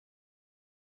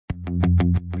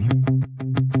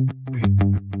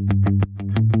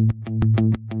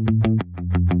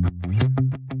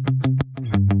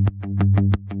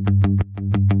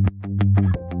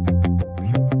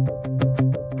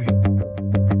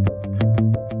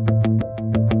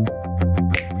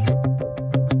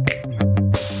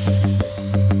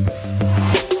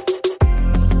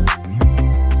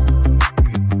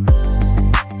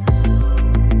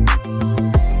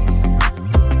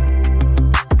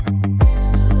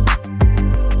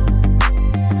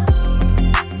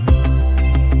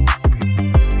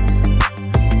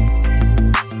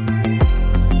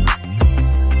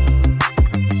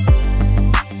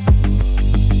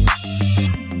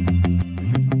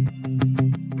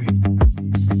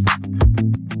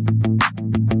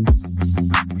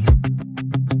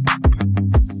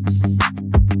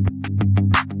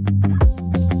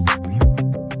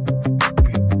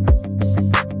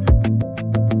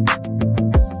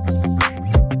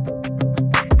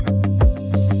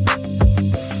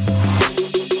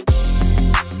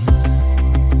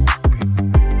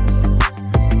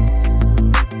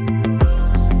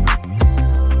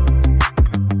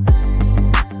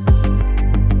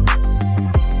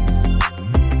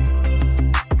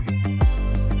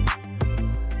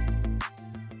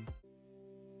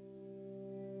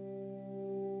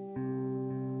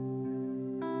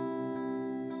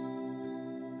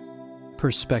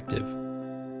Perspective.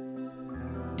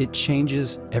 It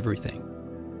changes everything.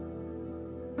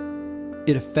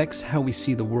 It affects how we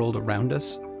see the world around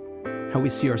us, how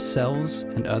we see ourselves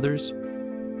and others.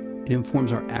 It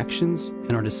informs our actions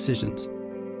and our decisions.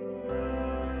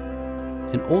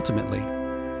 And ultimately,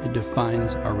 it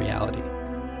defines our reality.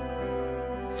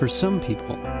 For some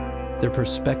people, their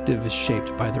perspective is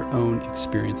shaped by their own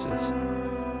experiences,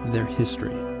 their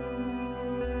history.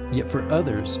 Yet for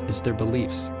others, it's their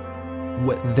beliefs,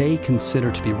 what they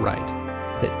consider to be right,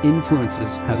 that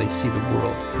influences how they see the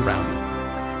world around them.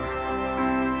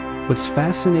 What's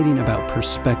fascinating about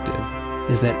perspective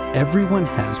is that everyone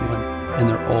has one, and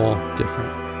they're all different.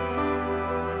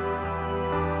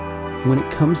 When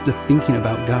it comes to thinking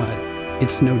about God,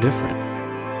 it's no different.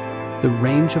 The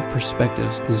range of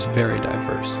perspectives is very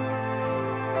diverse.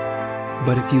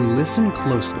 But if you listen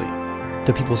closely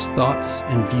to people's thoughts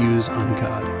and views on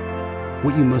God,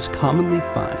 what you most commonly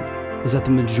find is that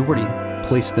the majority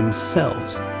place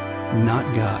themselves, not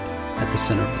God, at the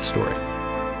center of the story.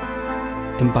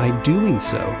 And by doing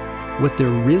so, what they're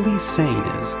really saying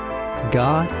is,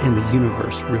 God and the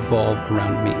universe revolve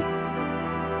around me.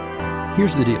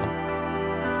 Here's the deal.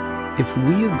 If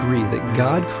we agree that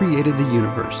God created the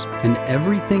universe and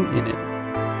everything in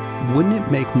it, wouldn't it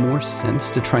make more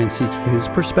sense to try and seek His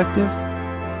perspective?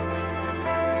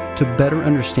 To better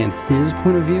understand His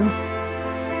point of view?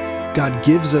 God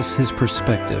gives us His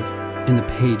perspective in the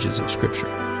pages of Scripture.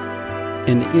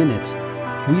 And in it,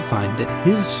 we find that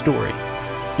His story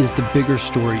is the bigger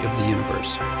story of the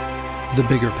universe, the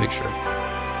bigger picture,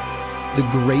 the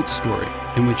great story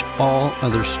in which all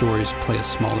other stories play a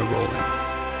smaller role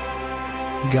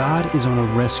in. God is on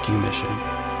a rescue mission,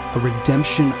 a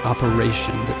redemption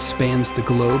operation that spans the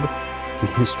globe and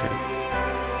history.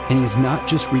 And He's not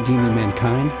just redeeming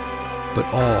mankind, but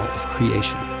all of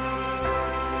creation.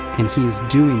 And He is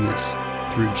doing this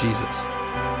through Jesus.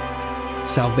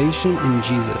 Salvation in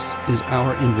Jesus is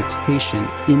our invitation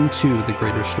into the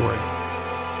greater story.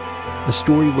 A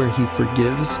story where He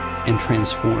forgives and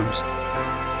transforms,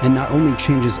 and not only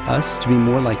changes us to be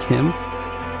more like Him,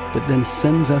 but then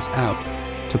sends us out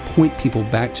to point people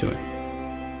back to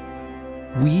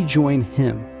Him. We join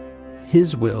Him,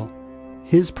 His will,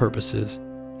 His purposes,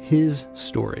 His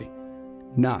story,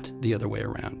 not the other way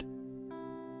around.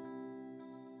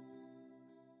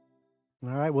 All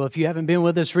right, well, if you haven't been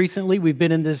with us recently, we've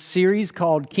been in this series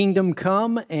called Kingdom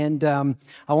Come, and I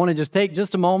want to just take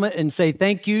just a moment and say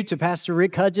thank you to Pastor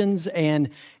Rick Hudgens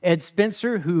and Ed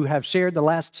Spencer, who have shared the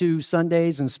last 2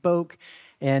 Sundays and spoke,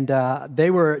 and they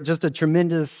were just a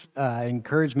tremendous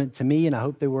encouragement to me, and I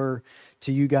hope they were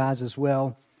to you guys as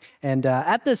well. And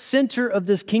at the center of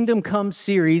this Kingdom Come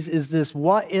series is this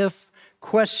what if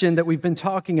question that we've been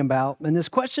talking about, and this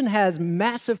question has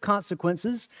massive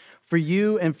consequences for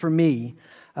you and for me,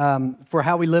 for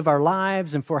how we live our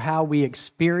lives and for how we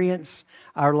experience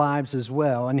our lives as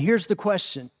well. And here's the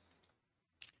question.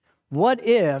 What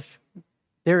if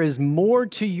there is more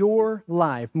to your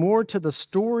life, more to the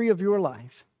story of your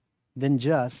life than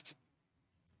just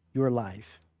your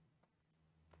life?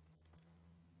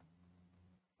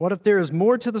 What if there is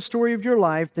more to the story of your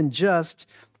life than just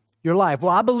your life?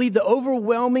 Well, I believe the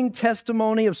overwhelming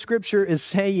testimony of Scripture is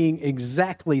saying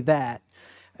exactly that.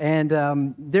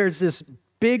 And there's this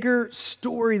bigger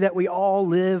story that we all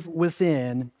live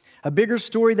within, a bigger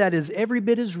story that is every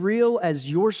bit as real as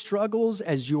your struggles,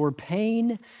 as your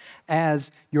pain,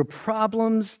 as your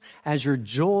problems, as your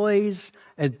joys,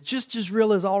 as just as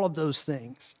real as all of those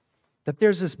things. That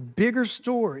there's this bigger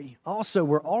story also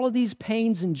where all of these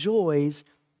pains and joys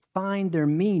find their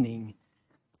meaning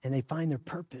and they find their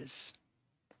purpose.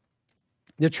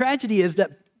 The tragedy is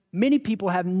that many people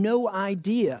have no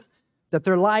idea that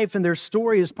their life and their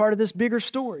story is part of this bigger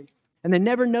story. And they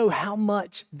never know how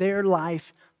much their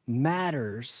life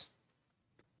matters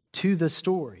to the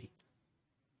story.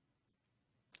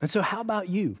 And so how about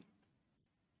you?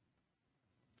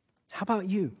 How about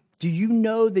you? Do you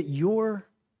know that your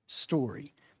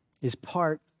story is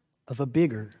part of a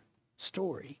bigger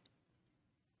story?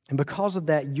 And because of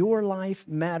that, your life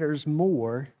matters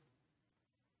more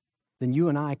than you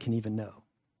and I can even know.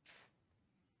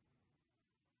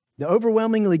 The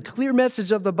overwhelmingly clear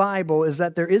message of the Bible is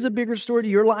that there is a bigger story to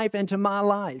your life and to my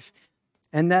life,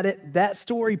 and that that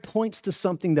story points to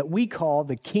something that we call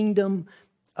the kingdom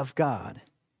of God.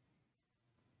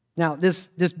 Now, this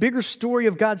bigger story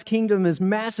of God's kingdom is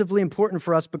massively important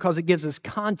for us because it gives us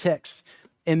context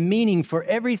and meaning for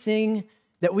everything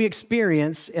that we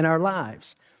experience in our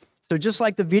lives. So just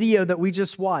like the video that we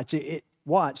just watched, I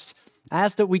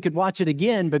asked that we could watch it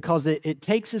again because it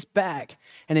takes us back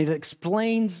and it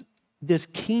explains this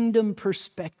kingdom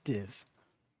perspective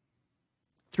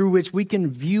through which we can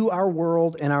view our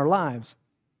world and our lives.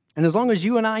 And as long as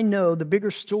you and I know the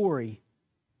bigger story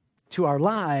to our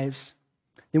lives,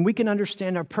 then we can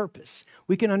understand our purpose.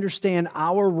 We can understand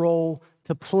our role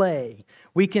to play.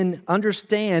 We can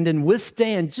understand and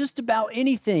withstand just about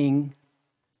anything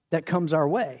that comes our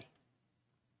way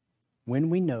when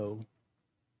we know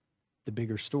the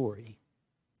bigger story.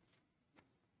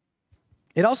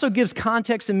 It also gives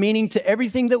context and meaning to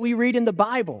everything that we read in the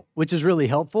Bible, which is really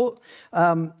helpful.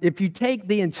 If you take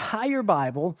the entire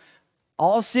Bible,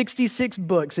 all 66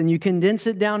 books, and you condense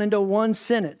it down into one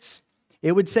sentence,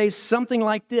 it would say something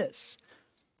like this: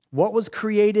 what was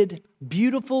created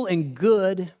beautiful and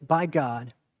good by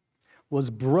God was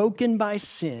broken by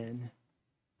sin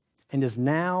and is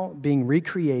now being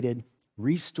recreated,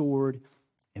 restored,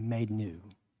 and made new.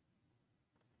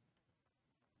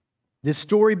 This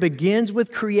story begins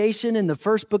with creation in the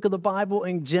first book of the Bible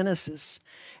in Genesis,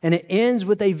 and it ends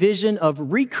with a vision of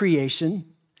recreation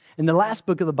in the last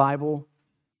book of the Bible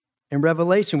in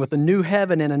Revelation with a new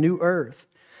heaven and a new earth.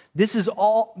 This is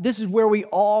where we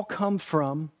all come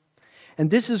from,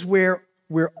 and this is where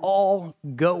we're all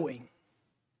going.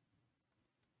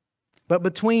 But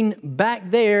between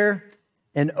back there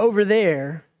and over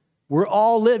there, we're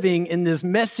all living in this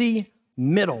messy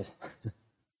middle.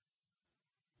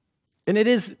 And it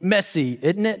is messy,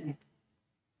 isn't it?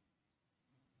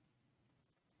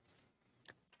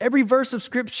 Every verse of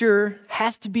Scripture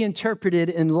has to be interpreted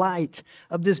in light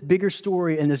of this bigger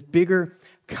story and this bigger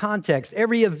context.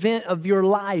 Every event of your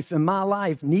life and my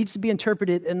life needs to be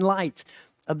interpreted in light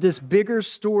of this bigger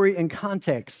story and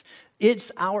context.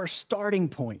 It's our starting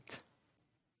point.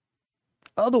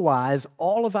 Otherwise,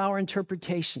 all of our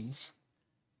interpretations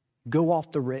go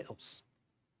off the rails.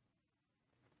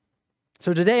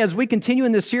 So today, as we continue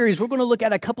in this series, we're going to look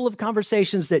at a couple of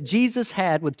conversations that Jesus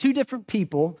had with two different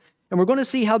people, and we're going to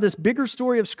see how this bigger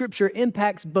story of Scripture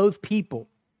impacts both people,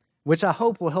 which I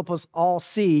hope will help us all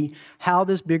see how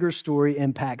this bigger story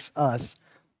impacts us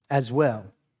as well.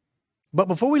 But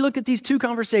before we look at these two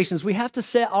conversations, we have to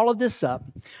set all of this up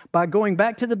by going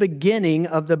back to the beginning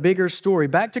of the bigger story,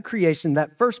 back to creation,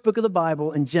 that first book of the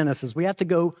Bible in Genesis. We have to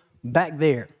go back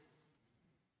there.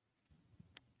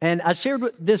 And I shared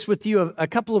this with you a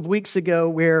couple of weeks ago,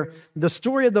 where the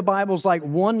story of the Bible is like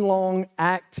one long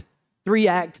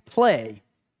three-act play.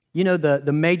 You know,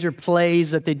 the major plays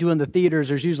that they do in the theaters,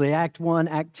 there's usually Act 1,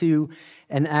 Act 2,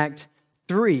 and Act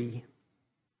 3.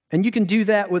 And you can do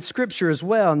that with Scripture as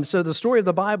well. And so the story of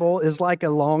the Bible is like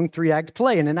a long three-act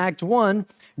play. And in Act 1,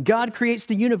 God creates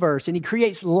the universe, and He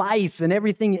creates life and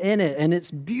everything in it. And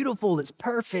it's beautiful, it's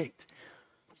perfect.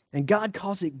 And God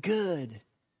calls it good.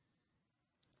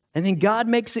 And then God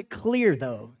makes it clear,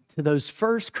 though, to those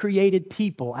first created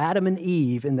people, Adam and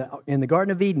Eve, in the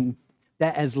Garden of Eden,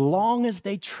 that as long as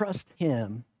they trust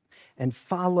Him and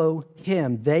follow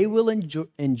Him, they will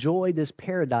enjoy this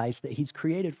paradise that He's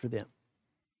created for them.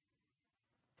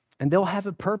 And they'll have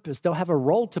a purpose. They'll have a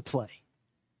role to play.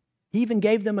 He even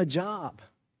gave them a job,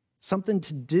 something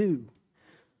to do.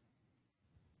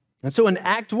 And so in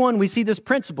Act 1, we see this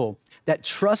principle that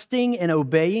trusting and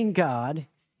obeying God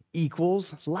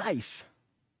equals life.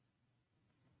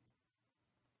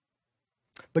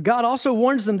 But God also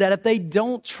warns them that if they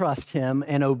don't trust Him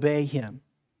and obey Him,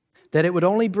 that it would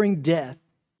only bring death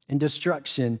and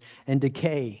destruction and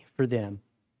decay for them.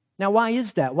 Now, why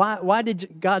is that? Why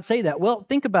did God say that? Well,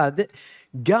 think about it.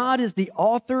 God is the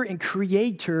author and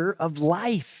creator of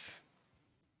life.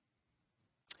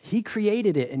 He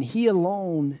created it, and He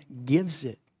alone gives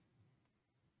it.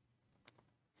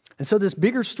 And so this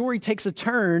bigger story takes a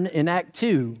turn in Act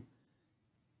 2.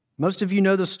 Most of you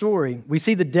know the story. We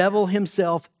see the devil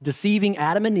himself deceiving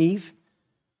Adam and Eve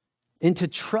into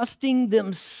trusting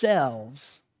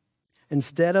themselves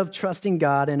instead of trusting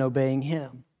God and obeying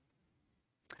Him.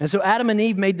 And so Adam and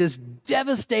Eve made this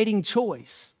devastating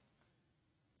choice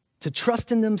to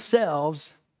trust in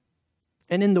themselves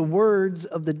and in the words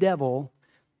of the devil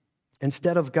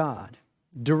instead of God.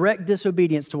 Direct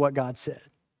disobedience to what God said.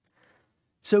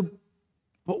 So,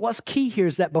 but what's key here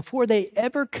is that before they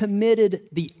ever committed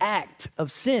the act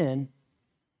of sin,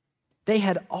 they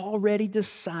had already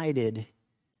decided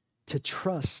to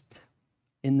trust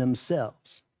in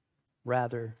themselves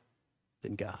rather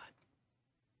than God.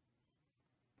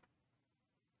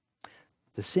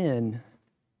 The sin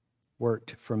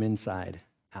worked from inside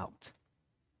out.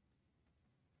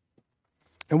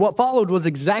 And what followed was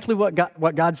exactly what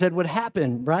God said would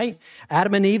happen, right?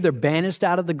 Adam and Eve, they're banished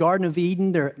out of the Garden of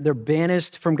Eden. They're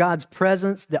banished from God's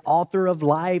presence, the author of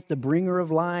life, the bringer of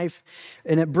life.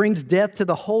 And it brings death to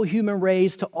the whole human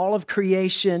race, to all of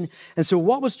creation. And so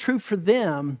what was true for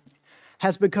them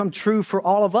has become true for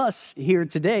all of us here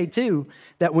today, too,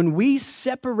 that when we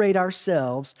separate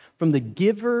ourselves from the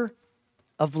giver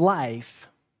of life,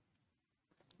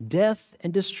 death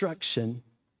and destruction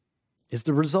is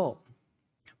the result.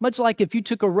 Much like if you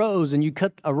took a rose and you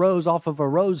cut a rose off of a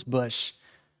rose bush,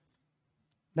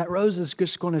 that rose is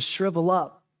just going to shrivel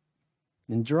up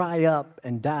and dry up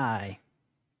and die.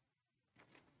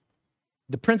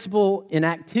 The principle in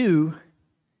Act 2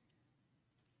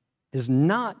 is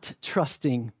not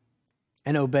trusting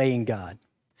and obeying God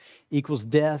equals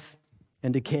death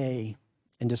and decay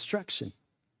and destruction.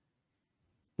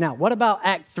 Now, what about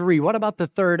Act 3? What about the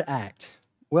third act?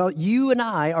 Well, you and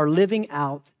I are living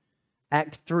out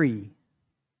Act 3.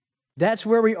 That's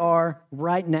where we are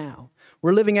right now.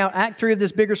 We're living out Act 3 of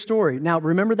this bigger story. Now,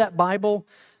 remember that Bible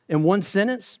in one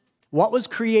sentence? What was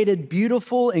created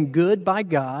beautiful and good by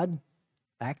God,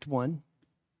 Act 1,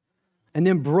 and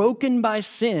then broken by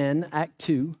sin, Act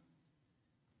 2,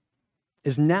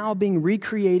 is now being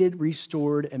recreated,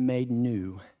 restored, and made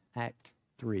new, Act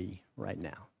 3, right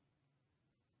now.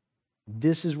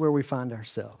 This is where we find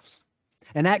ourselves.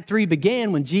 And Act 3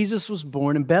 began when Jesus was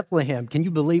born in Bethlehem. Can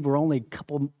you believe we're only a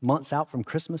couple months out from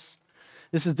Christmas?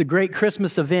 This is the great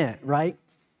Christmas event, right?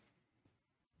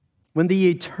 When the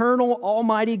eternal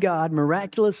Almighty God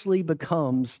miraculously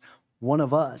becomes one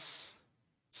of us,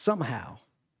 somehow.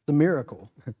 The miracle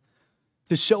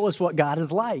to show us what God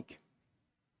is like.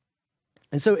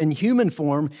 And so in human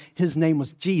form, his name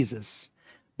was Jesus,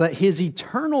 but his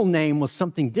eternal name was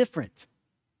something different.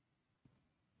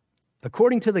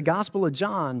 According to the Gospel of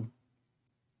John,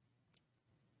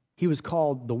 he was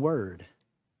called the Word,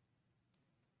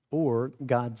 or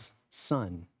God's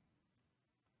Son.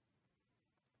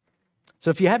 So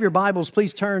if you have your Bibles,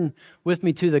 please turn with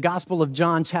me to the Gospel of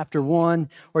John chapter 1,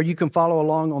 or you can follow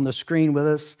along on the screen with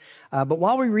us. But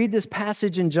while we read this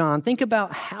passage in John, think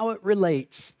about how it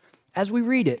relates, as we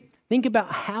read it, think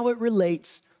about how it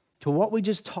relates to what we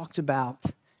just talked about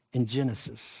in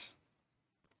Genesis.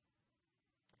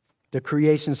 The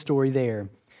creation story there.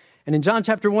 And in John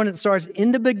chapter 1, it starts,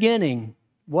 in the beginning.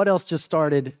 What else just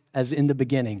started as in the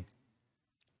beginning?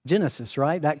 Genesis,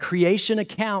 right? That creation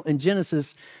account in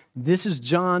Genesis, this is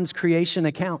John's creation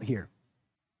account here.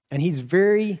 And he's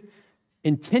very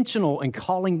intentional in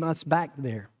calling us back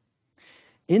there.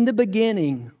 In the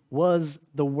beginning was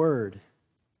the Word.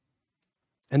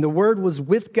 And the Word was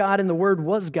with God, and the Word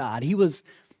was God. He was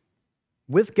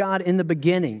with God in the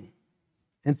beginning.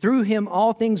 And through him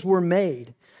all things were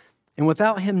made. And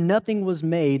without him nothing was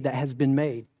made that has been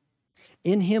made.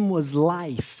 In him was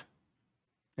life.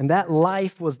 And that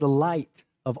life was the light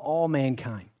of all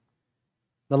mankind.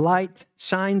 The light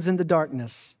shines in the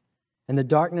darkness, and the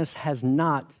darkness has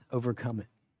not overcome it.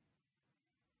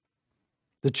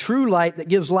 The true light that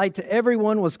gives light to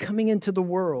everyone was coming into the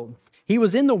world. He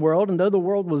was in the world, and though the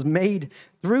world was made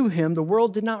through him, the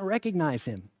world did not recognize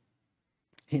him.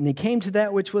 And he came to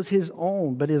that which was his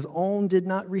own, but his own did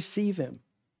not receive him.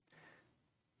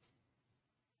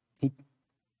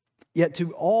 Yet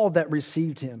to all that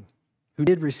received him, who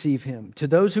did receive him, to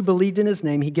those who believed in his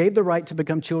name, he gave the right to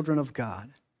become children of God.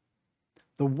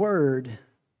 The Word,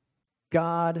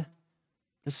 God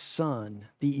the Son,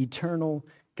 the eternal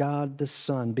God the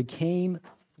Son, became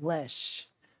flesh,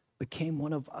 became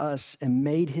one of us, and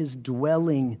made his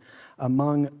dwelling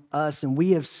among us. And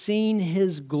we have seen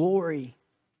his glory,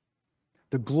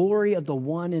 the glory of the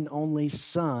one and only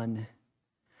Son,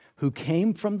 who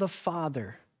came from the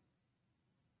Father.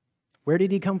 Where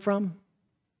did he come from?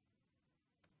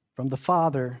 From the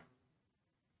Father,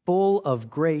 full of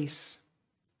grace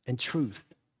and truth.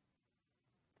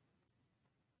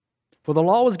 For the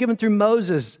law was given through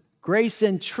Moses, grace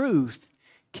and truth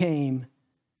came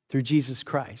through Jesus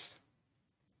Christ.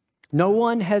 No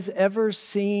one has ever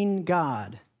seen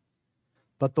God,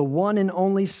 but the one and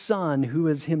only Son, who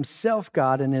is himself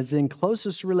God and is in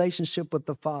closest relationship with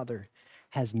the Father,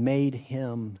 has made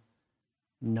him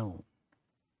known.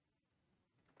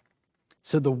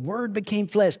 So the Word became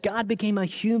flesh. God became a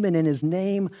human, and his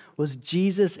name was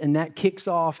Jesus, and that kicks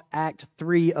off Act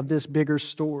 3 of this bigger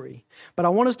story. But I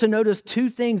want us to notice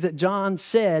two things that John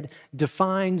said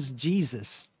defines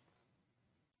Jesus,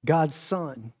 God's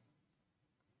Son.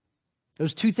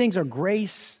 Those two things are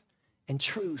grace and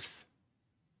truth.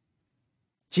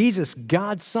 Jesus,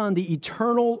 God's Son, the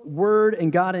eternal Word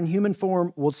and God in human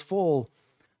form, was full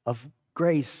of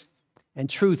grace and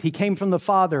truth. He came from the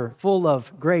Father, full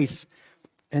of grace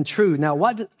and truth. Now,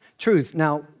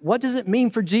 what does it mean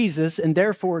for Jesus and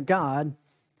therefore God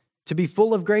to be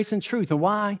full of grace and truth? And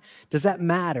why does that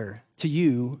matter to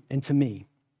you and to me?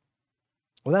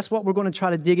 Well, that's what we're going to try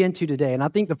to dig into today. And I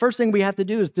think the first thing we have to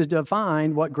do is to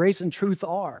define what grace and truth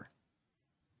are.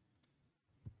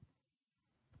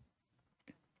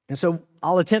 And so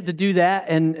I'll attempt to do that.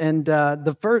 And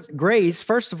the first grace,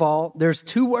 first of all, there's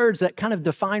two words that kind of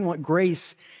define what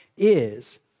grace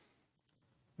is.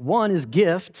 One is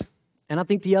gift, and I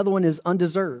think the other one is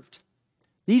undeserved.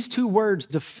 These two words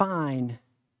define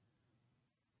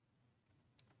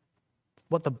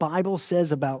what the Bible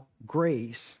says about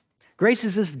grace. Grace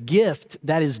is this gift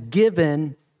that is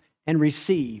given and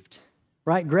received,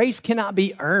 right? Grace cannot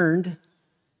be earned.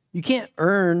 You can't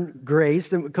earn grace,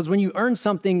 because when you earn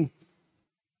something,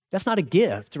 that's not a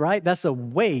gift, right? That's a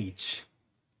wage.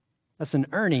 That's an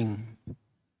earning.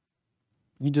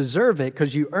 You deserve it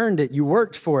because you earned it, you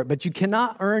worked for it, but you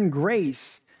cannot earn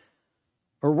grace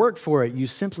or work for it. You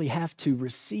simply have to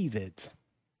receive it.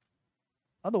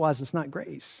 Otherwise, it's not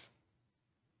grace.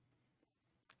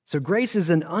 So grace is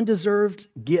an undeserved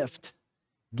gift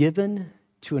given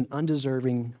to an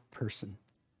undeserving person.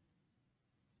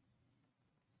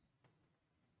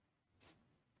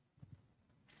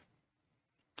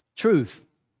 Truth.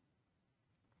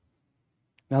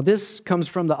 Now, this comes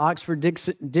from the Oxford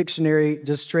Dictionary,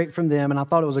 just straight from them, and I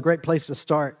thought it was a great place to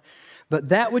start. But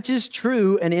that which is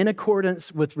true and in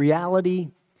accordance with reality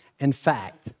and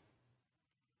fact.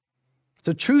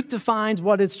 So truth defines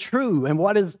what is true and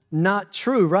what is not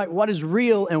true, right? What is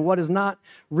real and what is not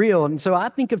real. And so I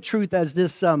think of truth as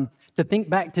this, to think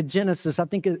back to Genesis, I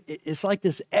think it's like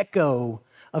this echo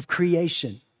of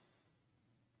creation.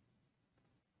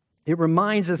 It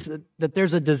reminds us that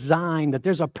there's a design, that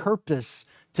there's a purpose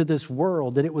to this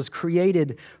world, that it was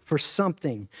created for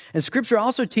something. And Scripture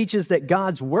also teaches that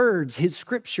God's words, His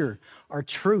Scripture, are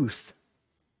truth.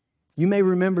 You may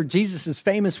remember Jesus'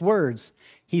 famous words.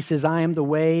 He says, I am the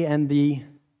way and the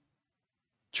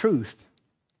truth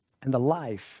and the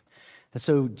life. And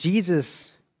so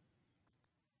Jesus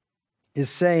is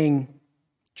saying,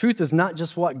 truth is not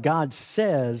just what God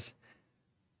says,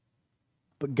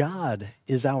 but God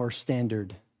is our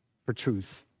standard for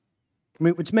truth. I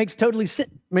mean, which makes total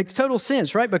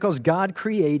sense, right? Because God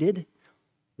created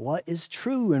what is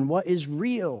true and what is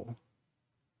real.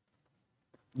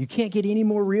 You can't get any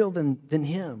more real than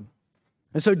Him.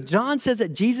 And so John says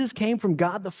that Jesus came from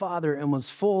God the Father and was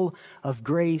full of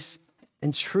grace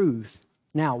and truth.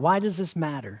 Now, why does this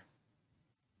matter?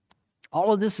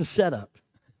 All of this is set up.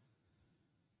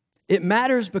 It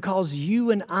matters because you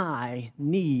and I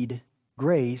need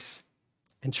grace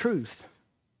and truth.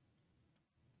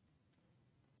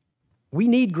 We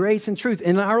need grace and truth.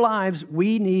 In our lives,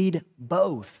 we need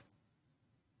both.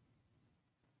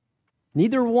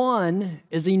 Neither one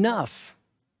is enough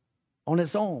on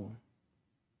its own.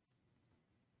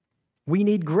 We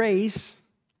need grace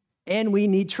and we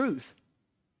need truth.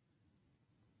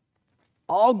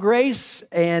 All grace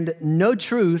and no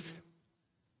truth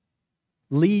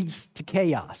leads to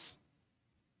chaos.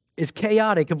 It's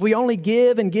chaotic. If we only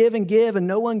give and give and give and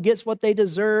no one gets what they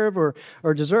deserve or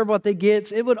deserve what they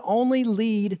get, it would only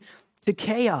lead to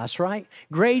chaos, right?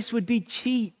 Grace would be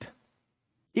cheap.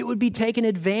 It would be taken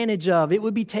advantage of. It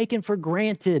would be taken for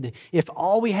granted if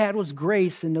all we had was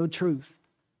grace and no truth.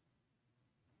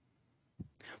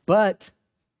 But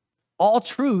all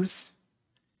truth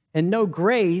and no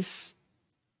grace,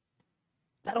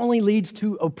 that only leads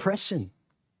to oppression.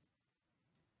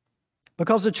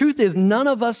 Because the truth is, none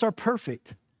of us are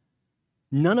perfect.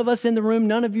 None of us in the room,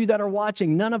 none of you that are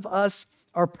watching, none of us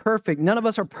are perfect. None of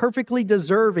us are perfectly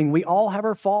deserving. We all have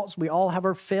our faults. We all have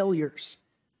our failures.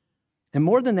 And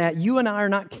more than that, you and I are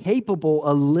not capable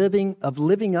of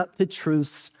living up to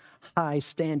truth's high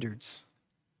standards.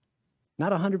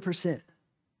 Not 100%.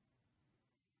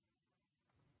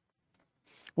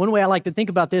 One way I like to think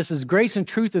about this is grace and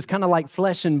truth is kind of like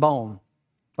flesh and bone,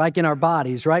 like in our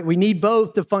bodies, right? We need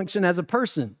both to function as a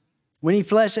person. We need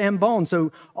flesh and bone.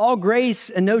 So all grace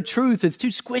and no truth is too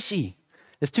squishy.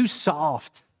 It's too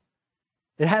soft.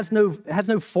 It has no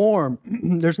form.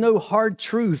 There's no hard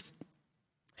truth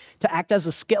to act as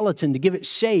a skeleton, to give it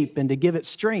shape and to give it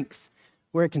strength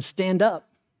where it can stand up.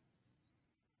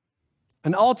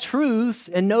 And all truth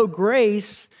and no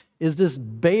grace is this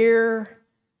bare,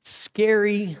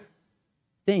 scary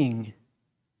thing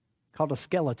called a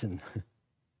skeleton.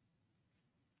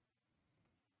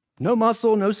 No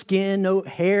muscle, no skin, no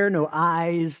hair, no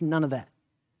eyes, none of that.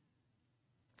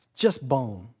 Just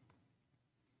bone.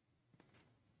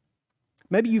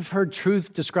 Maybe you've heard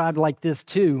truth described like this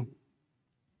too.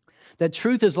 That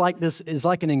truth is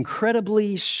like an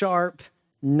incredibly sharp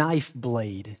knife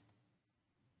blade.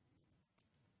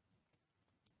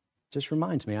 Just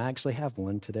reminds me, I actually have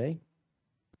one today.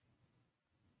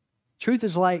 Truth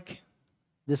is like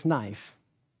this knife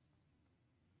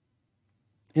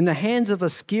in the hands of a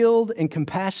skilled and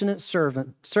compassionate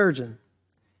surgeon.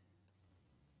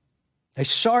 A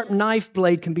sharp knife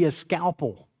blade can be a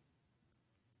scalpel,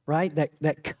 right?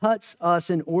 That cuts us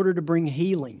in order to bring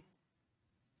healing.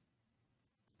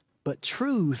 But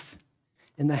truth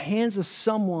in the hands of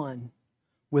someone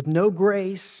with no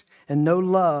grace and no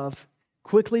love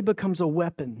quickly becomes a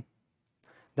weapon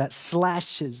that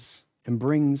slashes and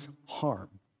brings harm.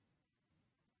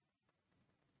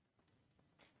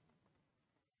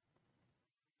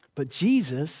 But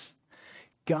Jesus,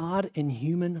 God in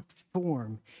human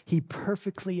form, he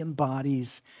perfectly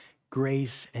embodies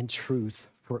grace and truth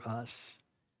for us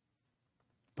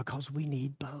because we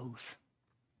need both.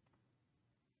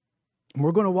 And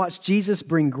we're going to watch Jesus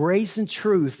bring grace and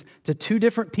truth to two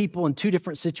different people in two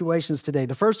different situations today.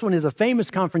 The first one is a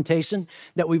famous confrontation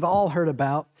that we've all heard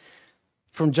about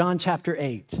from John chapter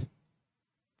 8.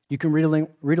 You can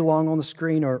read along on the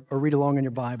screen or read along in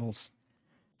your Bibles.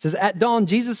 It says, at dawn,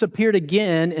 Jesus appeared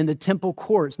again in the temple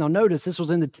courts. Now notice, this was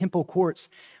in the temple courts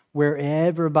where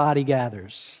everybody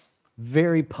gathers.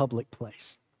 Very public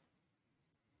place.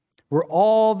 Where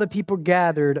all the people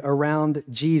gathered around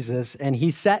Jesus, and he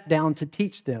sat down to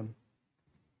teach them.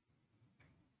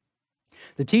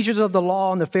 The teachers of the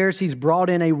law and the Pharisees brought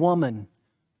in a woman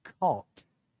caught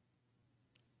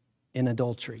in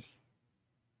adultery.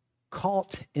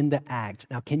 Caught in the act.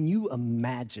 Now, can you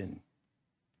imagine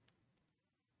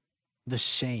the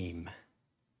shame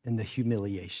and the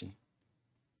humiliation?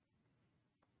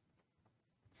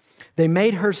 They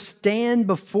made her stand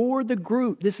before the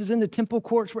group. This is in the temple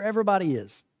courts where everybody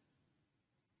is.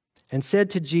 And said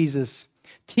to Jesus,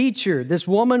 "Teacher, this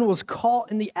woman was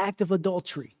caught in the act of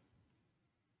adultery.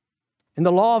 In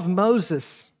the law of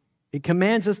Moses, it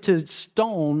commands us to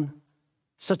stone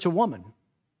such a woman.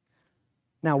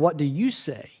 Now, what do you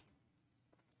say?"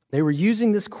 They were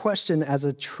using this question as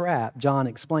a trap, John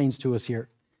explains to us here,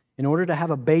 in order to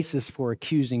have a basis for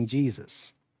accusing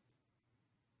Jesus.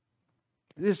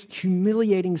 This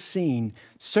humiliating scene,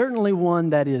 certainly one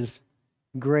that is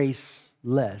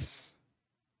graceless.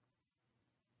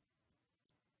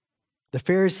 The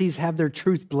Pharisees have their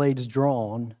truth blades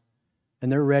drawn,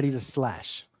 and they're ready to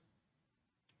slash.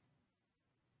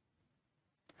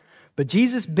 But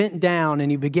Jesus bent down,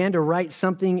 and he began to write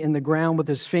something in the ground with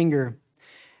his finger.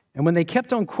 And when they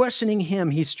kept on questioning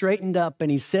him, he straightened up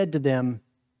and he said to them,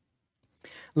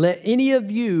 "Let any of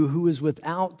you who is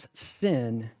without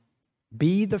sin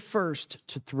be the first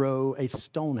to throw a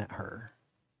stone at her."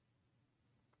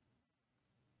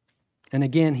 And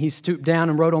again, he stooped down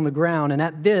and wrote on the ground. And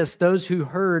at this, those who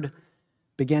heard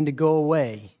began to go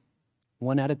away,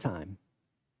 one at a time.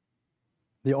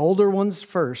 The older ones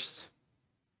first,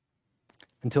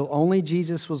 until only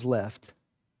Jesus was left,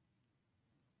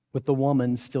 with the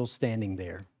woman still standing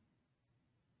there.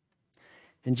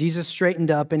 And Jesus straightened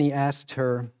up and he asked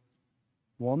her,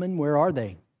 "Woman, where are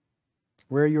they?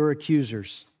 Where are your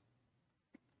accusers?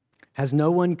 Has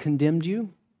no one condemned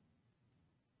you?"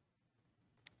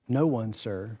 "No one,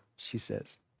 sir," she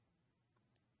says.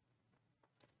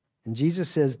 And Jesus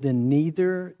says, "Then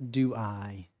neither do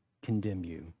I condemn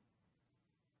you.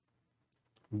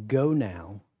 Go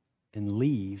now and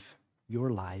leave your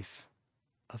life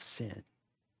of sin."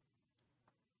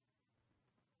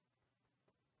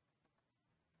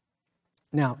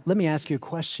 Now, let me ask you a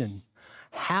question.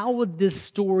 How would this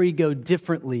story go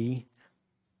differently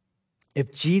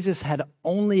if Jesus had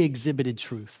only exhibited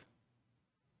truth?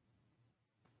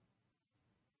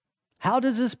 How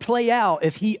does this play out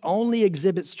if he only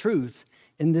exhibits truth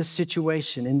in this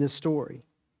situation, in this story?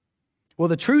 Well,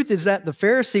 the truth is that the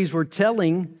Pharisees were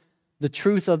telling the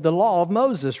truth of the law of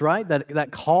Moses, right?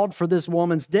 That called for this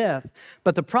woman's death.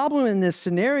 But the problem in this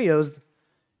scenario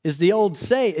is the old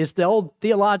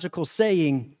theological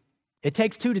saying, it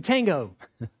takes two to tango,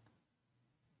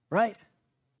 right?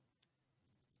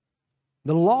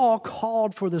 The law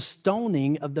called for the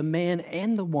stoning of the man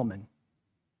and the woman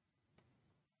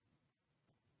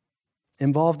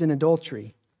involved in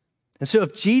adultery. And so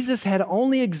if Jesus had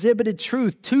only exhibited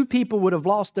truth, two people would have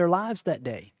lost their lives that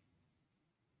day,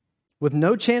 with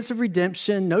no chance of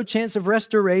redemption, no chance of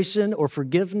restoration or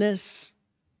forgiveness.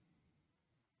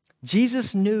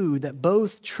 Jesus knew that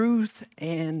both truth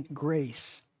and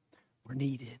grace were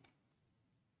needed.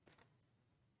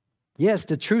 Yes,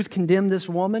 the truth condemned this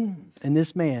woman and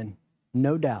this man,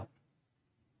 no doubt.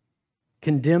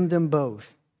 Condemned them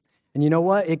both. And you know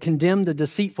what? It condemned the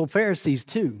deceitful Pharisees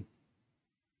too.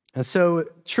 And so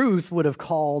truth would have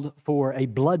called for a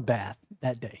bloodbath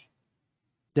that day.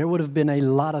 There would have been a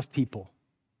lot of people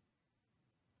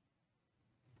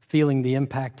feeling the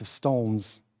impact of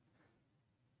stones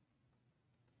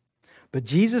But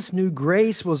Jesus knew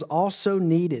grace was also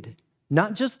needed,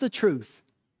 not just the truth,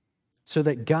 so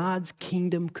that God's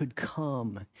kingdom could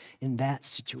come in that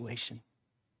situation.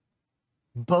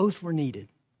 Both were needed.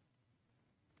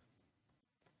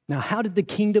 Now, how did the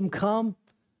kingdom come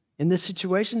in this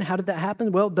situation? How did that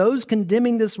happen? Well, those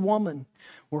condemning this woman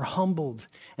were humbled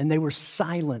and they were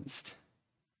silenced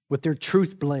with their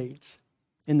truth blades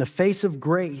in the face of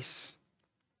grace,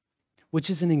 which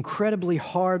is an incredibly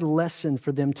hard lesson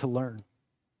for them to learn.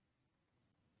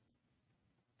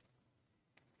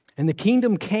 And the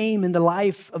kingdom came in the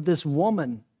life of this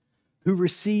woman who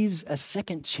receives a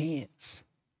second chance,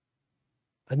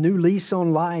 a new lease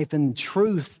on life and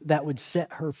truth that would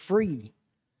set her free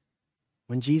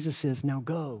when Jesus says, now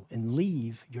go and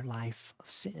leave your life of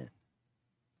sin.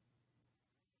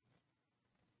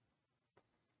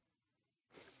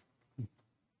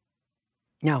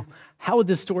 Now, how would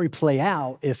this story play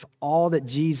out if all that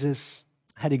Jesus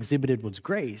had exhibited was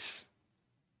grace?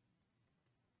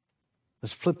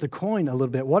 Let's flip the coin a little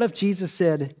bit. What if Jesus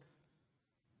said,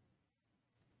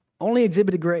 only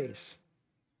exhibited grace?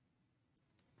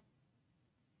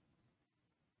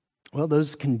 Well,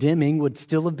 those condemning would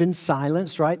still have been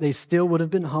silenced, right? They still would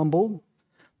have been humbled.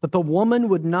 But the woman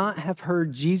would not have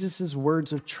heard Jesus'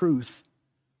 words of truth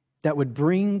that would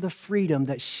bring the freedom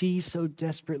that she so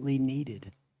desperately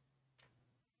needed.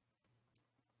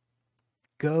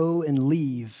 Go and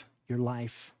leave your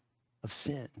life of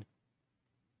sin.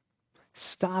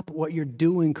 Stop what you're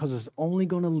doing because it's only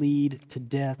going to lead to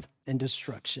death and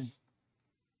destruction.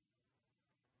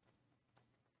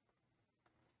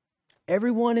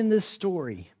 Everyone in this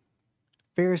story,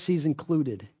 Pharisees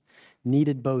included,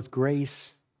 needed both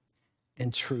grace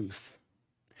and truth.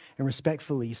 And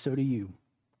respectfully, so do you,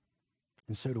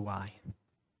 and so do I.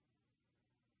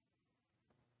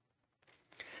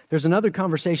 There's another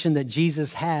conversation that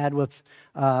Jesus had with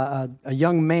a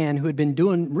young man who had been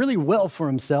doing really well for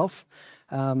himself.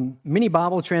 Many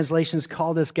Bible translations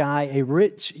call this guy a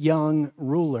rich young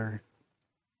ruler.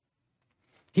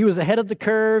 He was ahead of the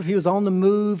curve. He was on the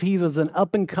move. He was an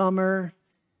up-and-comer.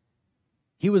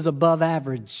 He was above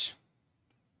average.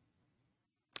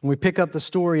 And we pick up the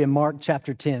story in Mark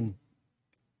chapter 10.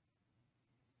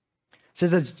 It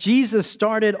says, as Jesus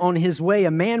started on his way,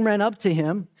 a man ran up to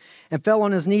him and fell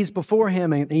on his knees before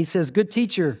him. And he says, good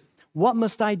teacher, what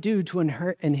must I do to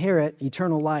inherit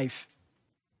eternal life?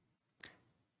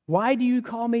 Why do you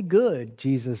call me good?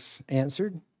 Jesus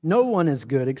answered. No one is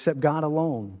good except God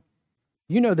alone.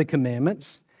 You know the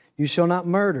commandments. You shall not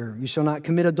murder. You shall not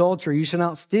commit adultery. You shall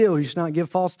not steal. You shall not give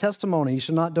false testimony. You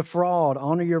shall not defraud.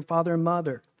 Honor your father and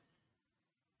mother.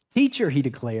 Teacher, he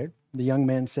declared, the young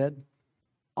man said,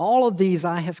 all of these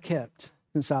I have kept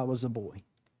since I was a boy.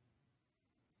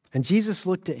 And Jesus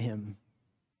looked at him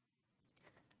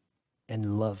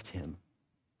and loved him.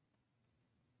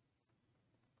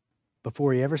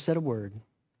 Before he ever said a word,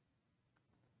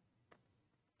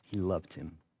 he loved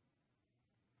him.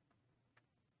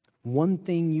 One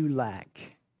thing you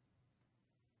lack,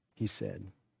 he said.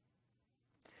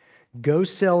 Go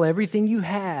sell everything you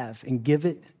have and give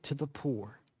it to the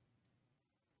poor,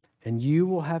 and you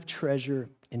will have treasure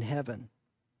in heaven.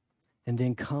 And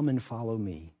then come and follow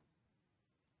me.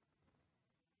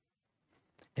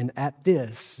 And at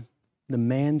this, the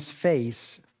man's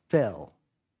face fell,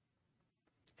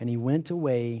 and he went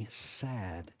away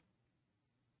sad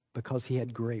because he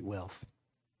had great wealth.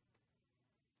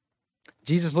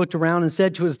 Jesus looked around and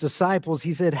said to his disciples,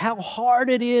 he said, how hard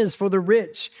it is for the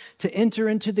rich to enter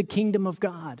into the kingdom of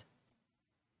God.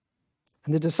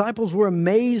 And the disciples were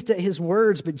amazed at his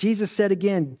words, but Jesus said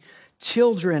again,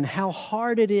 children, how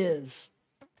hard it is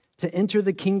to enter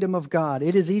the kingdom of God.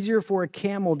 It is easier for a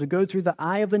camel to go through the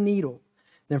eye of a needle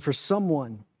than for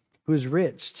someone who is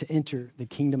rich to enter the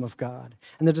kingdom of God.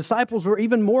 And the disciples were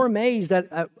even more amazed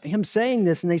at him saying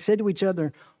this, and they said to each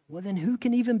other, well, then who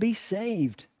can even be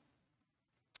saved?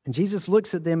 And Jesus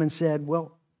looks at them and said,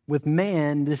 well, with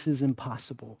man, this is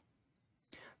impossible,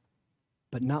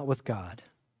 but not with God.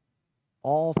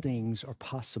 All things are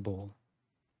possible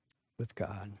with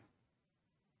God.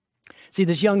 See,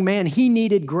 this young man, he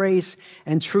needed grace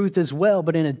and truth as well,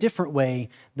 but in a different way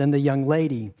than the young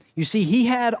lady. You see, he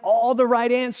had all the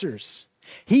right answers.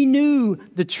 He knew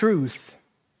the truth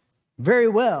very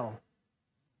well,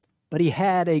 but he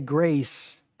had a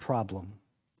grace problem.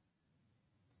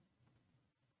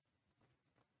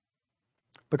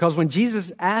 Because when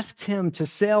Jesus asked him to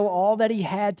sell all that he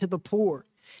had to the poor,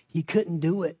 he couldn't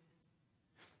do it.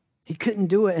 He couldn't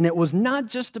do it. And it was not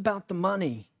just about the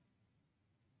money.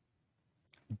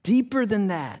 Deeper than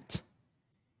that,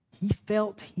 he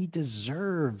felt he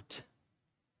deserved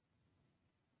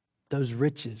those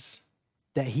riches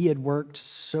that he had worked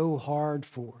so hard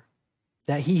for,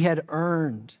 that he had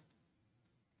earned.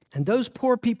 And those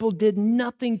poor people did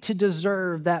nothing to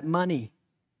deserve that money.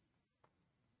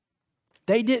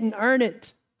 They didn't earn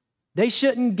it. They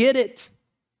shouldn't get it.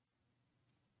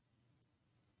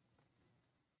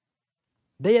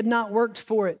 They had not worked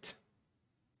for it.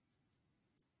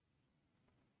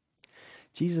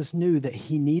 Jesus knew that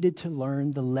he needed to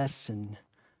learn the lesson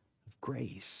of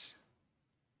grace.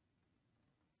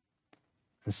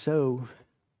 And so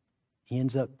he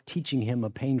ends up teaching him a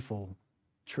painful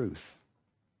truth.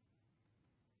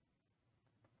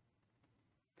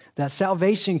 That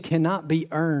salvation cannot be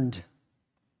earned.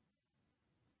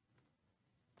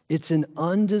 It's an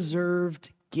undeserved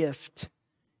gift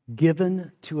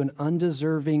given to an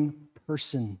undeserving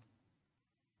person.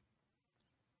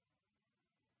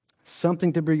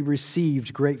 Something to be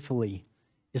received gratefully.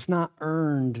 It's not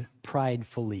earned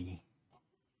pridefully.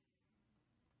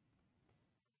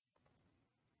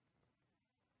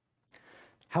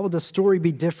 How would the story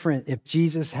be different if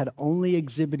Jesus had only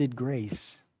exhibited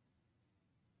grace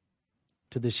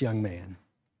to this young man?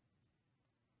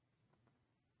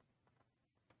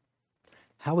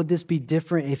 How would this be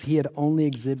different if he had only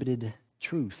exhibited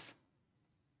truth?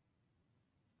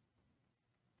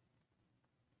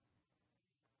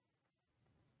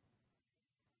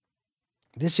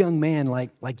 This young man,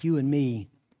 like you and me,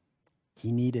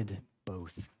 he needed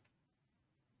both.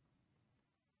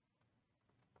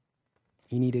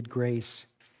 He needed grace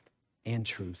and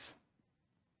truth.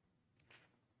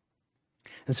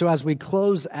 And so as we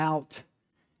close out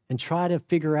and try to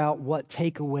figure out what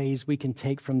takeaways we can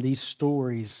take from these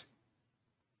stories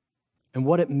and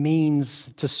what it means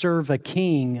to serve a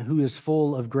king who is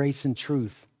full of grace and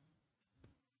truth,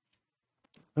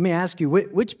 let me ask you,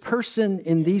 which person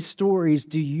in these stories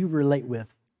do you relate with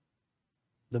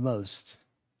the most?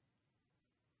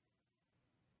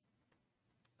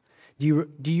 Do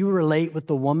you relate with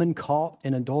the woman caught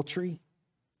in adultery?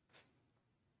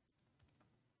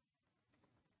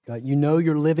 You know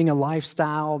you're living a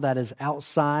lifestyle that is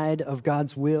outside of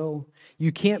God's will.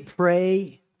 You can't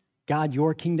pray, God,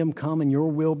 your kingdom come and your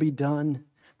will be done,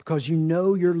 because you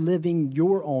know you're living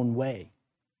your own way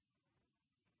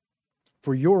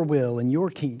for your will and your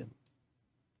kingdom.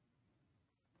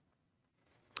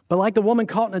 But like the woman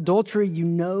caught in adultery, you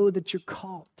know that you're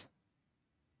caught.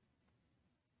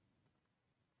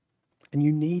 And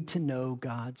you need to know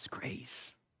God's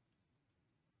grace.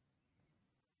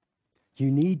 You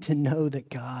need to know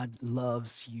that God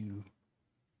loves you.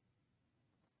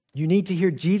 You need to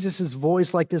hear Jesus'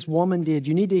 voice like this woman did.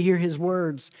 You need to hear his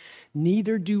words.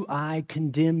 Neither do I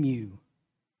condemn you.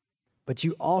 But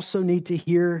you also need to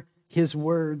hear his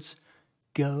words.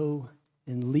 Go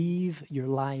and leave your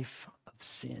life of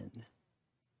sin.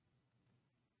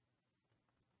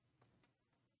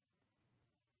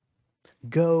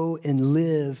 Go and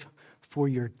live for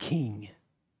your King.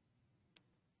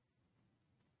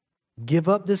 Give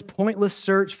up this pointless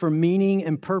search for meaning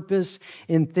and purpose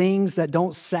in things that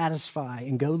don't satisfy,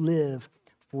 and go live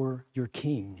for your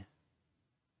King.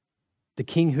 The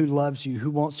King who loves you,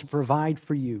 who wants to provide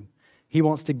for you. He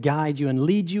wants to guide you and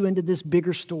lead you into this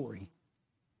bigger story.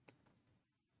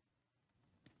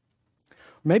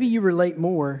 Maybe you relate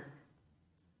more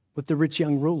with the rich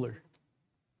young ruler.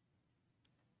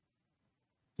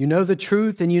 You know the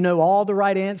truth and you know all the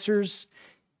right answers.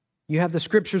 You have the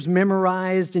scriptures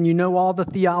memorized and you know all the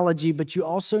theology, but you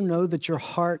also know that your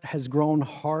heart has grown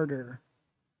harder.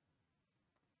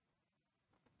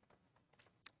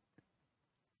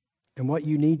 And what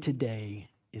you need today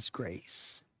is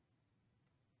grace.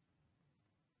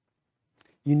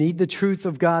 You need the truth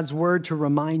of God's word to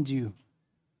remind you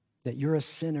that you're a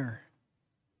sinner.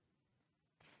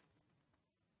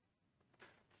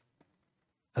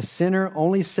 A sinner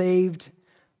only saved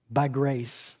by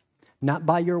grace, not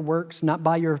by your works, not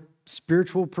by your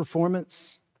spiritual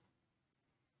performance.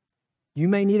 You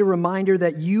may need a reminder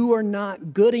that you are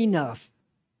not good enough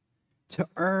to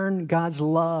earn God's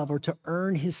love or to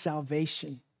earn his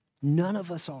salvation. None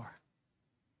of us are.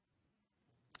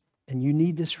 And you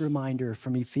need this reminder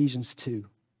from Ephesians 2.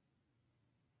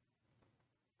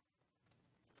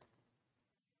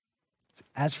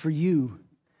 As for you,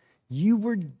 you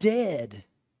were dead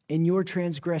in your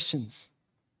transgressions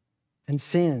and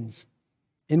sins,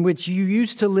 in which you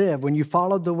used to live when you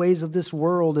followed the ways of this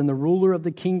world and the ruler of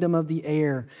the kingdom of the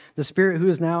air, the spirit who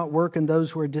is now at work in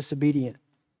those who are disobedient.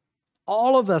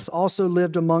 All of us also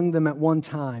lived among them at one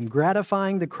time,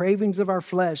 gratifying the cravings of our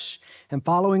flesh and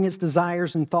following its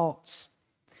desires and thoughts.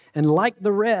 And like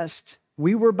the rest,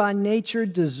 we were by nature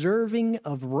deserving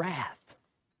of wrath.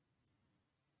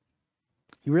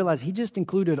 You realize he just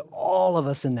included all of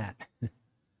us in that.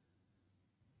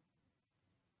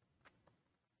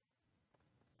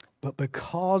 But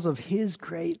because of his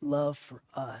great love for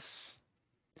us,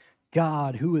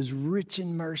 God, who is rich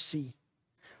in mercy,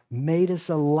 made us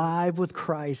alive with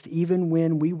Christ even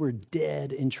when we were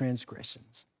dead in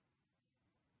transgressions.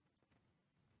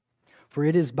 For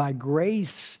it is by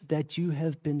grace that you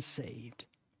have been saved,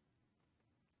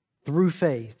 through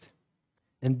faith,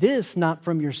 and this not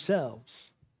from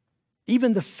yourselves.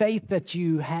 Even the faith that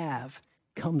you have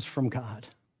comes from God.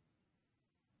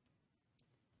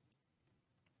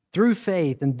 Through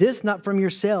faith, and this not from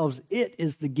yourselves, it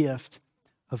is the gift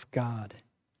of God.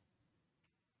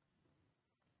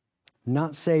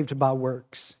 Not saved by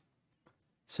works,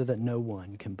 so that no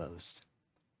one can boast.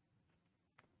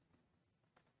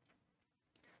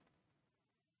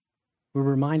 We're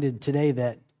reminded today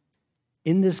that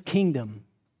in this kingdom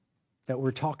that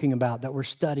we're talking about, that we're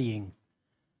studying,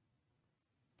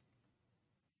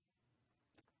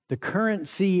 the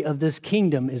currency of this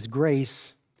kingdom is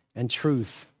grace and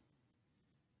truth.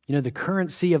 You know, the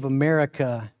currency of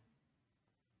America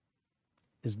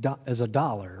is a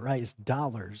dollar, right? It's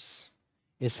dollars.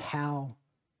 It's how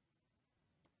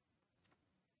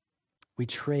we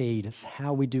trade. It's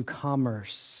how we do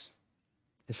commerce.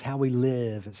 It's how we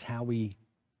live. It's how we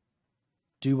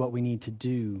do what we need to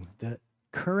do. The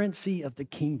currency of the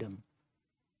kingdom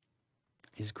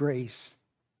is grace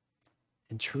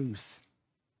and truth.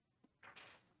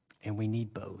 And we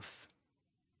need both.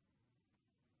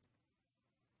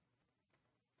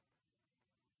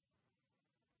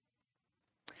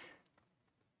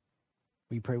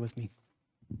 Will you pray with me?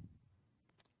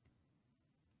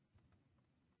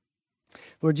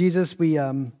 Lord Jesus, we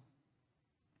are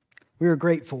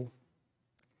grateful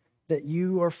that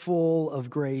you are full of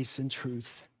grace and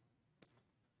truth.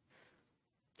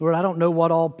 Lord, I don't know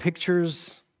what all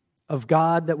pictures of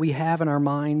God that we have in our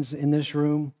minds in this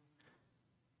room.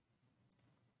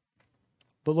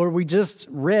 But Lord, we just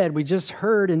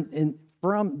heard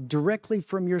directly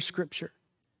from your scripture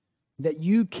that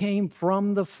you came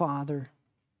from the Father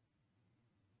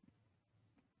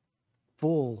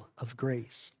full of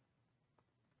grace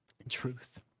and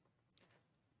truth.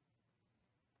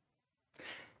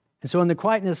 And so in the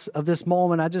quietness of this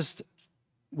moment, I just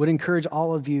would encourage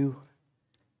all of you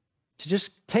to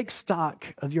just take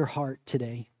stock of your heart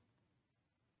today.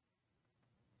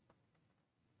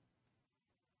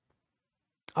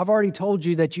 I've already told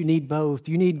you that you need both.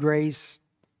 You need grace,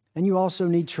 and you also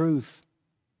need truth.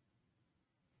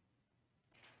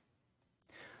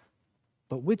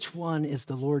 But which one is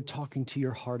the Lord talking to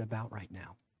your heart about right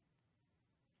now?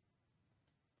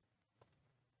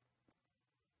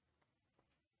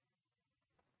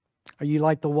 Are you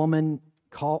like the woman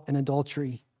caught in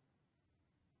adultery?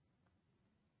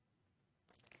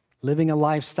 Living a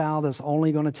lifestyle that's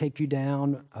only going to take you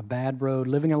down a bad road.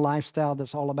 Living a lifestyle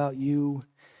that's all about you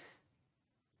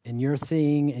and your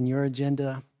thing and your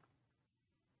agenda.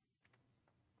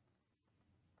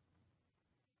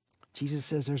 Jesus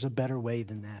says there's a better way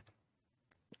than that.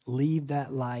 Leave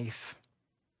that life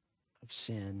of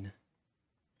sin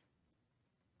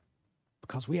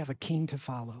because we have a king to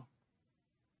follow.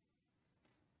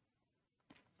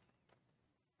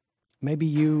 Maybe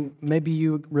you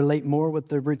relate more with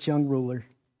the rich young ruler.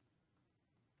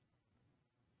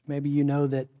 Maybe you know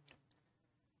that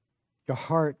your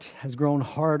heart has grown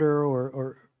harder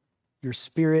or your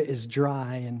spirit is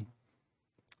dry. And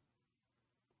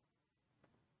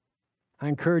I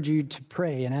encourage you to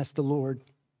pray and ask the Lord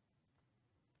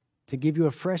to give you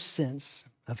a fresh sense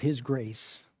of his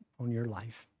grace on your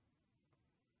life.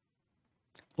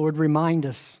 Lord, remind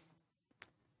us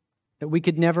that we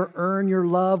could never earn your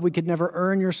love. We could never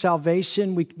earn your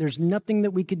salvation. There's nothing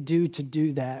that we could do to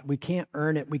do that. We can't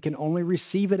earn it. We can only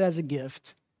receive it as a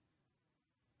gift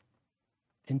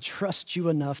and trust you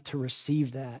enough to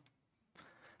receive that.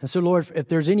 And so, Lord, if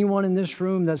there's anyone in this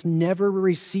room that's never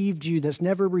received you, that's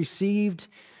never received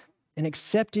and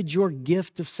accepted your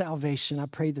gift of salvation, I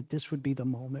pray that this would be the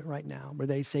moment right now where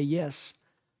they say, yes,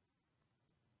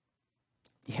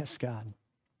 yes, God.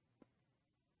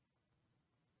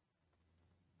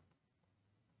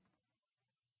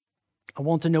 I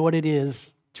want to know what it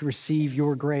is to receive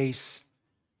your grace,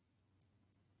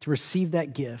 to receive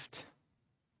that gift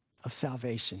of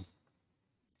salvation,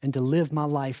 and to live my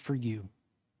life for you.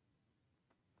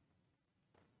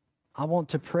 I want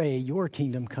to pray your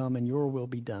kingdom come and your will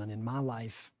be done in my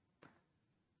life.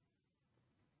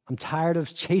 I'm tired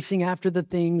of chasing after the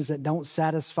things that don't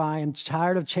satisfy. I'm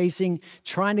tired of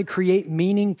trying to create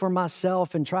meaning for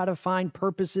myself and try to find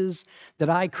purposes that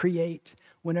I create.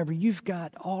 whenever you've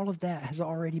got all of that has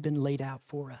already been laid out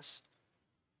for us?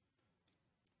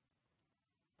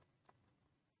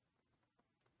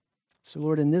 So,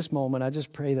 Lord, in this moment, I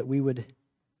just pray that we would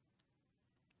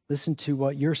listen to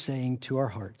what you're saying to our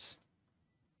hearts.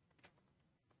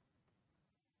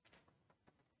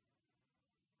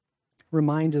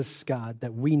 Remind us, God,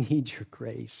 that we need your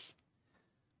grace.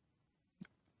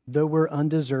 Though we're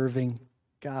undeserving,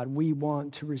 God, we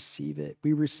want to receive it.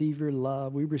 We receive your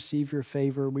love. We receive your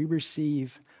favor. We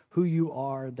receive who you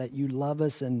are, that you love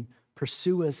us and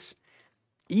pursue us,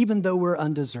 even though we're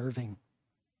undeserving.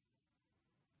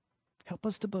 Help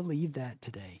us to believe that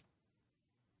today.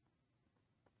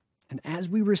 And as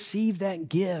we receive that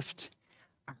gift,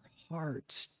 our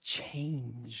hearts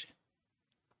change.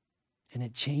 And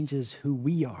it changes who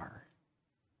we are.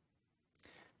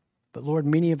 But Lord,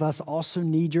 many of us also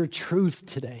need your truth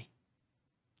today.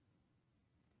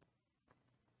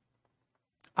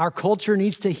 Our culture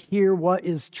needs to hear what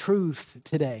is truth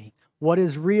today, what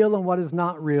is real and what is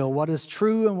not real, what is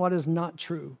true and what is not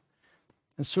true.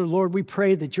 And so, Lord, we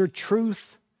pray that your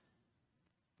truth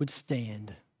would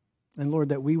stand. And Lord,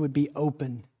 that we would be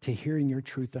open to hearing your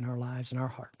truth in our lives and our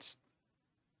hearts.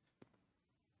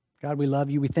 God, we love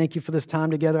you. We thank you for this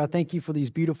time together. I thank you for these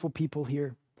beautiful people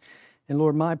here. And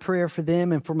Lord, my prayer for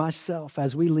them and for myself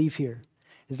as we leave here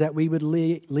is that we would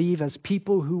leave as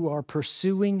people who are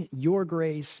pursuing your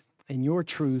grace and your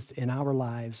truth in our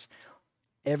lives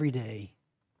every day.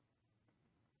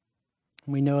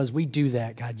 And we know as we do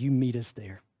that, God, you meet us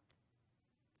there.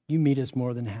 You meet us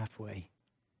more than halfway.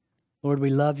 Lord, we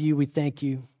love you. We thank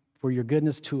you for your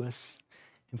goodness to us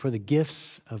and for the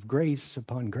gifts of grace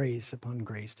upon grace upon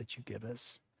grace that you give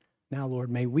us. Now, Lord,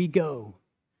 may we go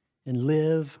and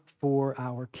live for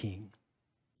our King.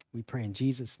 We pray in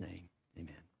Jesus' name.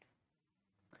 Amen.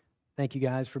 Thank you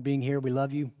guys for being here. We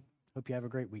love you. Hope you have a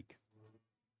great week.